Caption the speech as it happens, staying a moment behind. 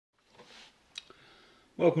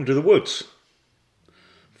Welcome to the woods.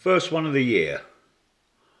 First one of the year.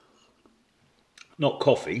 Not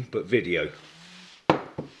coffee, but video.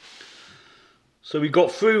 So we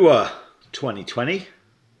got through 2020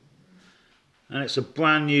 and it's a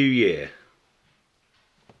brand new year.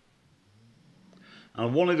 And I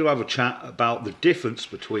wanted to have a chat about the difference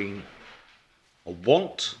between a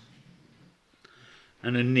want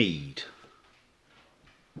and a need.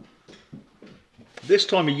 This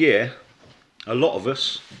time of year, a lot of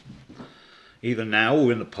us, either now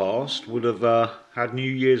or in the past, would have had New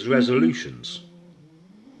Year's resolutions.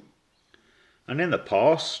 And in the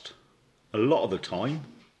past, a lot of the time,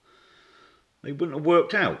 they wouldn't have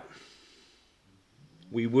worked out.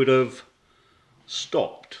 We would have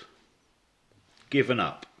stopped, given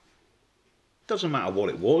up. Doesn't matter what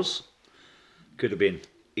it was. Could have been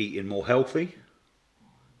eating more healthy,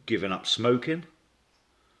 giving up smoking,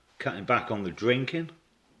 cutting back on the drinking,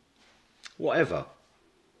 whatever.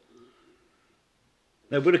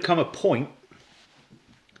 There would have come a point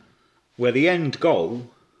where the end goal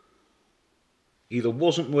either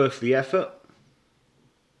wasn't worth the effort,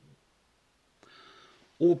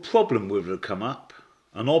 or a problem would have come up,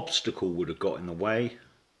 an obstacle would have got in the way,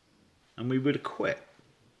 and we would have quit.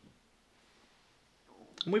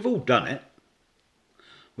 And we've all done it.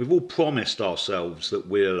 We've all promised ourselves that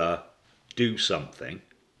we'll do something,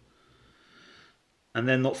 and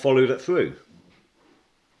then not followed it through.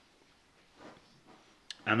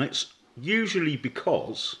 And it's usually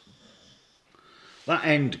because that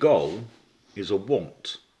end goal is a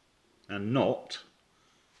want and not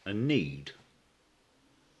a need.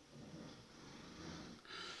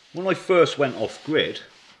 When I first went off grid,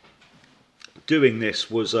 doing this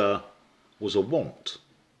was a want.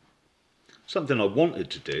 Something I wanted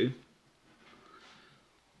to do,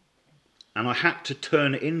 and I had to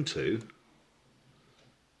turn it into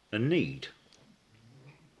a need.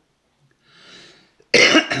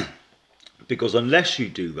 Because unless you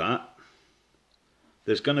do that,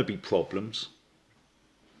 there's going to be problems,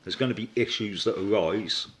 there's going to be issues that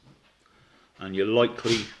arise, and you're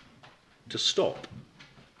likely to stop,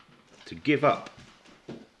 to give up.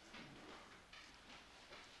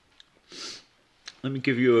 Let me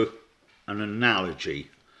give you an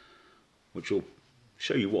analogy which will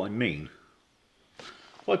show you what I mean.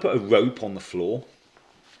 If I put a rope on the floor,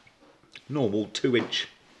 normal 2-inch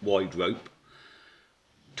wide rope,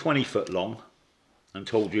 20 foot long, and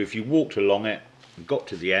told you if you walked along it and got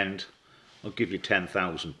to the end, I'll give you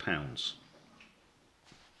 £10,000.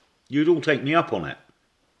 You'd all take me up on it.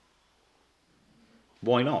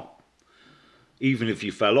 Why not? Even if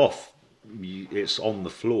you fell off, it's on the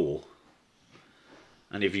floor.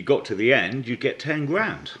 And if you got to the end, you'd get 10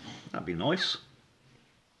 grand. That'd be nice.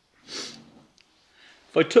 If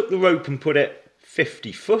I took the rope and put it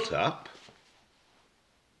 50 foot up,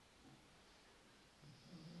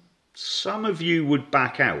 some of you would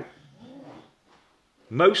back out.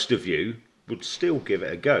 Most of you would still give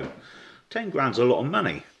it a go. 10 grand's a lot of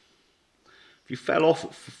money. If you fell off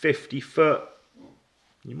at 50 foot,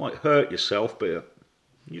 you might hurt yourself, but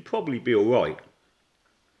you'd probably be alright.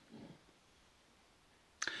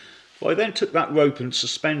 If I then took that rope and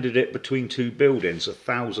suspended it between two buildings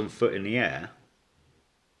 1,000 foot in the air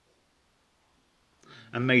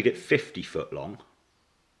and made it 50 foot long,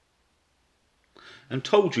 and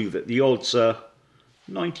told you that the odds are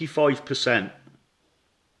 95%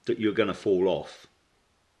 that you're going to fall off,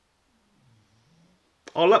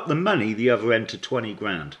 I'll up the money the other end to 20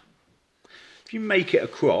 grand. If you make it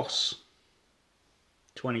across,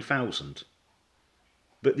 20,000.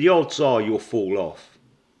 But the odds are you'll fall off.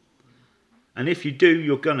 And if you do,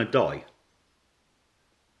 you're going to die.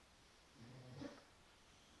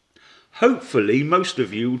 Hopefully, most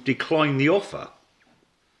of you decline the offer.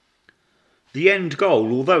 The end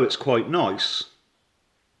goal, although it's quite nice,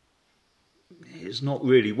 is not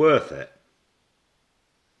really worth it.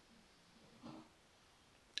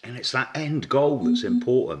 And it's that end goal that's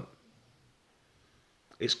important.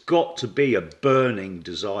 It's got to be a burning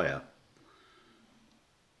desire.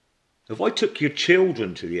 If I took your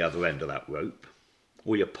children to the other end of that rope,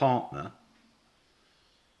 or your partner,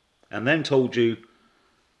 and then told you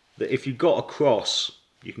that if you got across,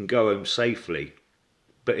 you can go home safely,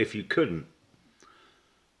 but if you couldn't,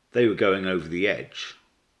 they were going over the edge.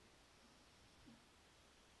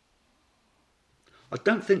 I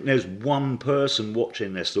don't think there's one person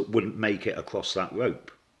watching this that wouldn't make it across that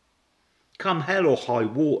rope. Come hell or high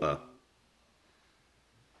water.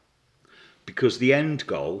 Because the end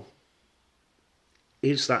goal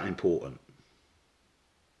is that important.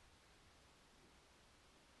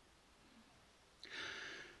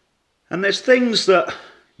 And there's things that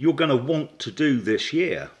you're going to want to do this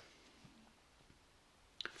year.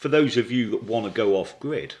 For those of you that want to go off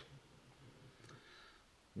grid,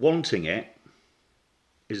 wanting it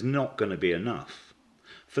is not going to be enough.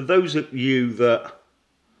 For those of you that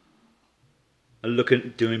are looking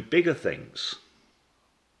at doing bigger things,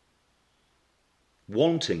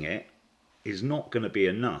 wanting it is not going to be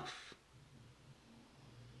enough.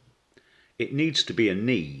 It needs to be a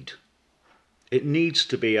need. It needs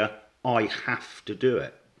to be a I have to do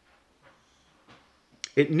it.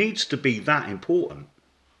 It needs to be that important.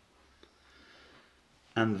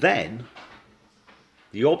 And then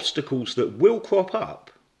the obstacles that will crop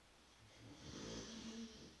up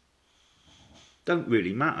don't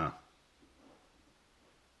really matter.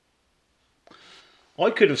 I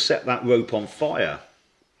could have set that rope on fire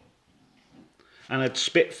and had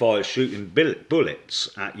Spitfire shooting bullets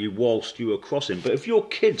at you whilst you were crossing. But if your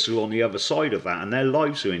kids are on the other side of that and their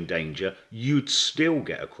lives are in danger, you'd still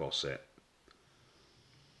get across it.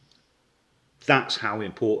 That's how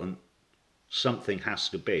important something has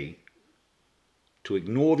to be, to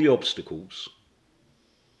ignore the obstacles.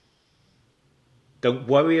 Don't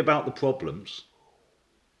worry about the problems,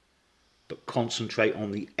 but concentrate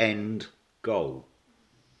on the end goal.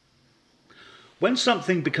 When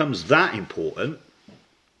something becomes that important,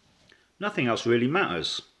 nothing else really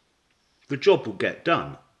matters. The job will get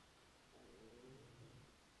done.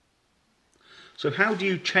 So how do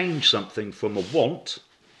you change something from a want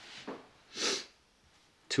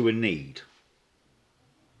to a need?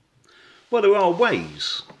 Well, there are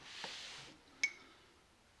ways.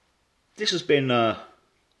 This has been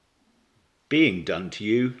being done to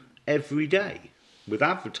you every day with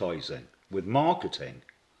advertising, with marketing.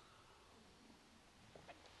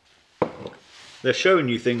 They're showing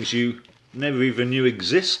you things you never even knew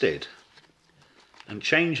existed and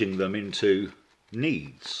changing them into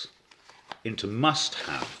needs, into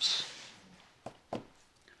must-haves.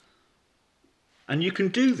 And you can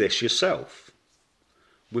do this yourself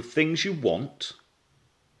with things you want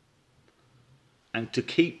and to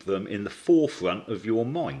keep them in the forefront of your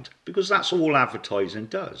mind, because that's all advertising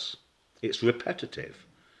does. It's repetitive.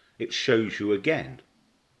 It shows you again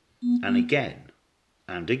and again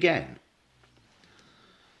and again.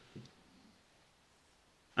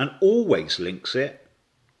 And always links it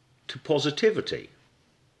to positivity.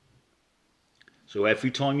 So every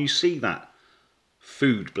time you see that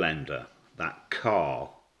food blender, that car,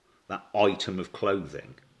 that item of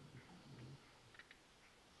clothing,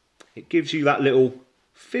 it gives you that little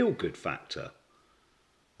feel-good factor.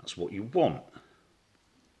 That's what you want.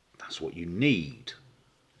 That's what you need.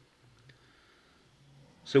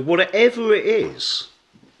 So whatever it is,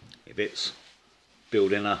 if it's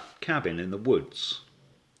building a cabin in the woods,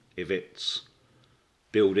 if it's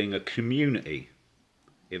building a community,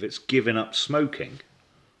 if it's giving up smoking,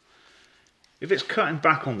 if it's cutting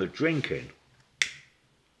back on the drinking,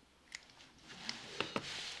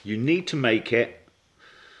 you need to make it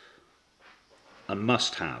a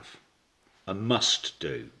must-have, a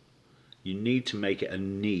must-do. You need to make it a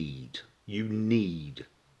need. You need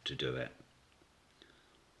to do it.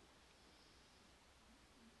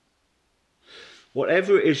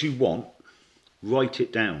 Whatever it is you want, write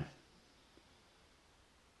it down.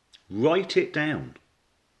 Write it down.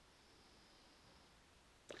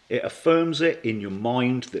 It affirms it in your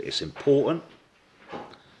mind that it's important.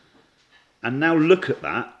 And now look at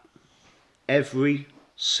that every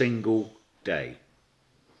single day.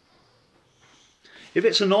 If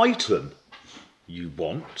it's an item you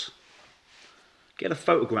want, get a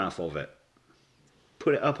photograph of it.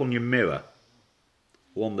 Put it up on your mirror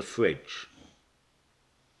or on the fridge.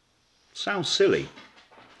 Sounds silly,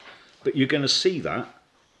 but you're going to see that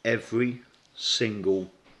every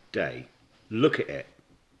single day. Look at it.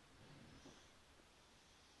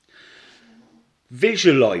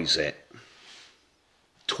 Visualize it.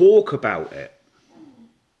 Talk about it.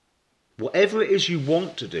 Whatever it is you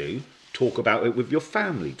want to do, talk about it with your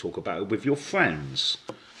family, talk about it with your friends.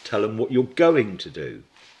 Tell them what you're going to do.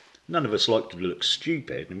 None of us like to look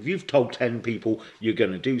stupid. And if you've told 10 people you're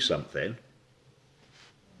going to do something,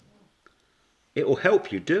 it will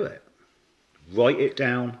help you do it. Write it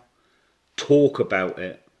down, talk about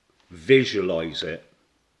it, visualize it.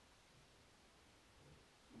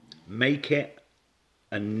 Make it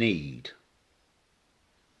a need.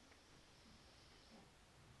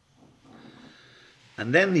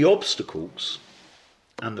 And then the obstacles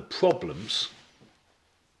and the problems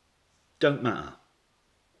don't matter.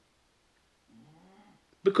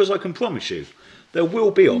 Because I can promise you, there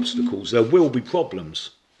will be obstacles, there will be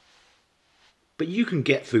problems. But you can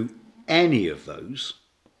get through any of those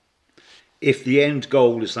if the end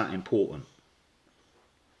goal is that important.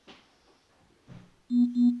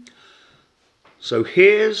 So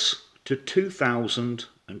here's to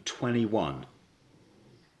 2021,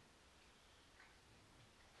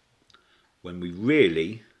 when we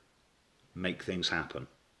really make things happen.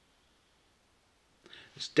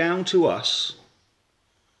 It's down to us.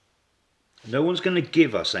 No one's going to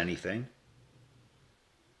give us anything.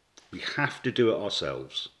 We have to do it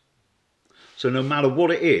ourselves. So no matter what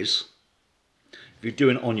it is, if you're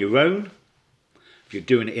doing it on your own, if you're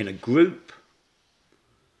doing it in a group,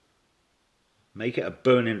 make it a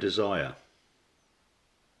burning desire.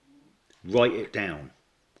 Write it down.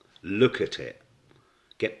 Look at it.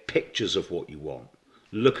 Get pictures of what you want.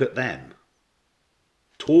 Look at them.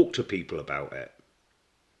 Talk to people about it.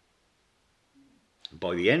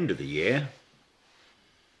 By the end of the year,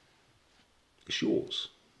 it's yours.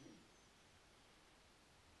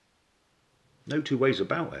 No two ways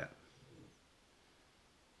about it.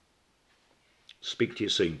 Speak to you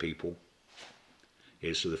soon, people.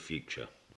 Here's to the future.